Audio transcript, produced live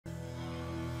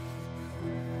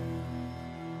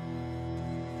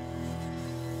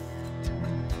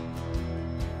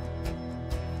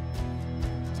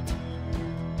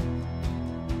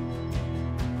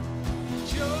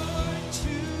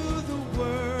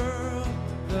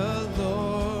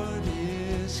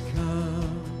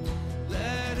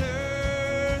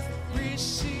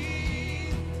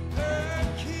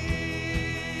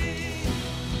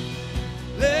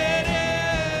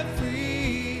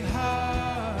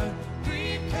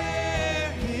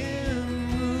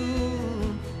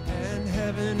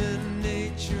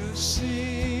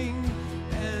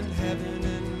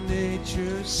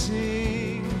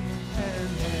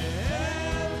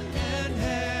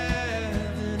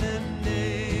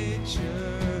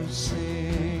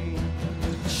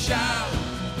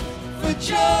for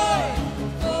joy,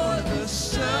 for the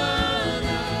Son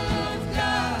of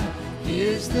God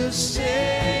is the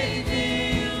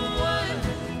saving one.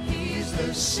 He's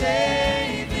the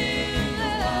saving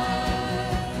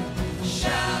one.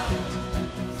 Shout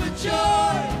for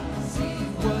joy, see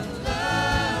what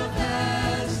love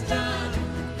has done.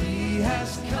 He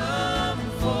has come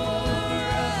for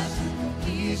us.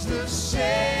 He's the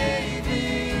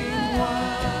saving one.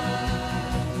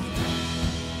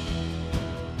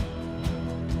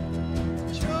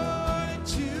 Joy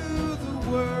to the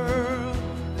world,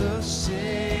 the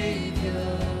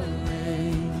Savior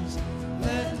reigns.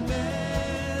 Let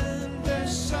men their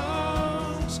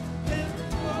songs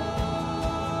employ,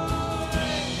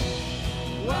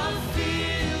 while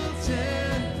fields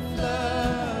and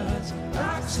floods,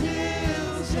 rocks,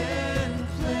 hills and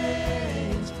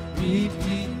plains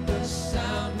repeat the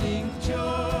sounding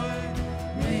joy,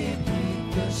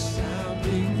 repeat the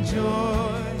sounding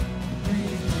joy,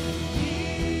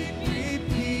 repeat,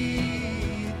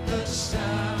 repeat the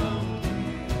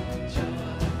sounding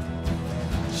joy.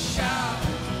 Shout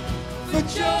for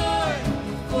joy,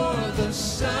 for the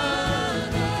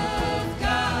Son of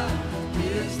God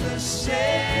is the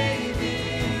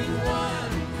saving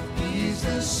one. He's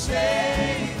the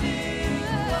saving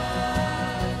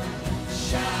one.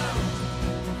 Shout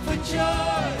for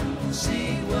joy,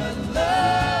 see what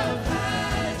love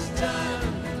has done.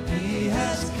 He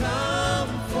has come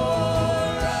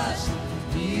for us.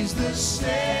 He's the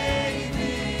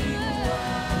saving one.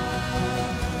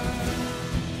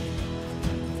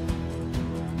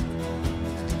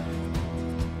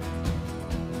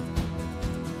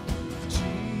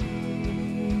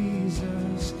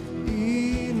 Jesus,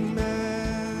 Emmanuel,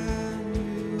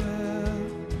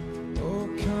 oh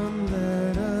come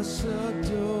let us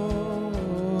adore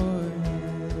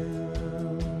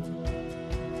him.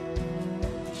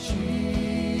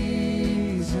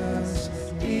 Jesus,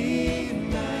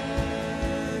 Emmanuel,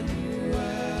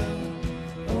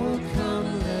 oh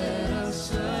come let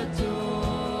us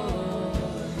adore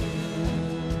him.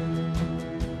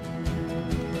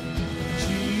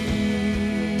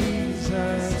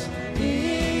 Jesus,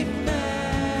 Emmanuel,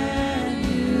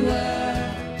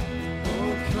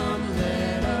 oh come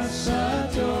let us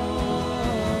adore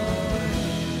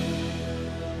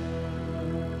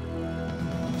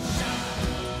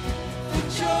the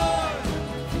joy,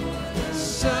 the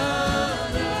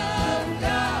Son of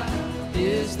God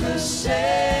is the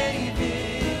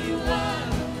saving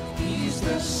one. He's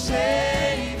the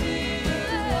saving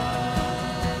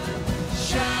one.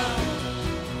 Shout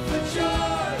for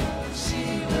joy,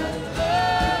 see what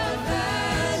love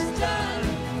has done.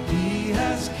 He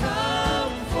has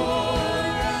come for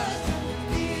us.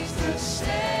 He's the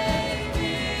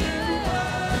saving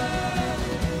one.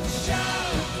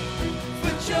 Shout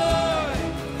for joy,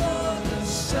 for the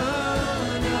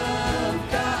Son of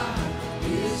God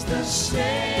is the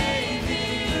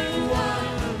saving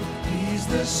one. He's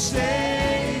the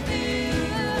saving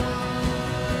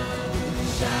one.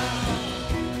 Shout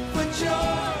for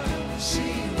joy,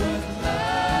 see what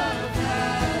love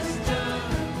has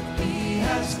done. He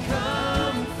has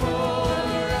come for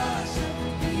us.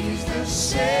 He's the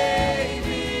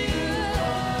saving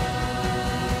one.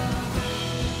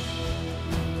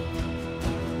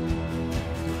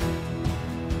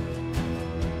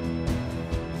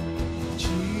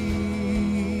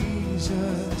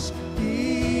 Jesus,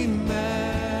 Emmanuel,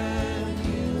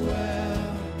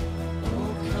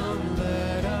 oh come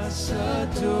let us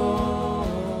adore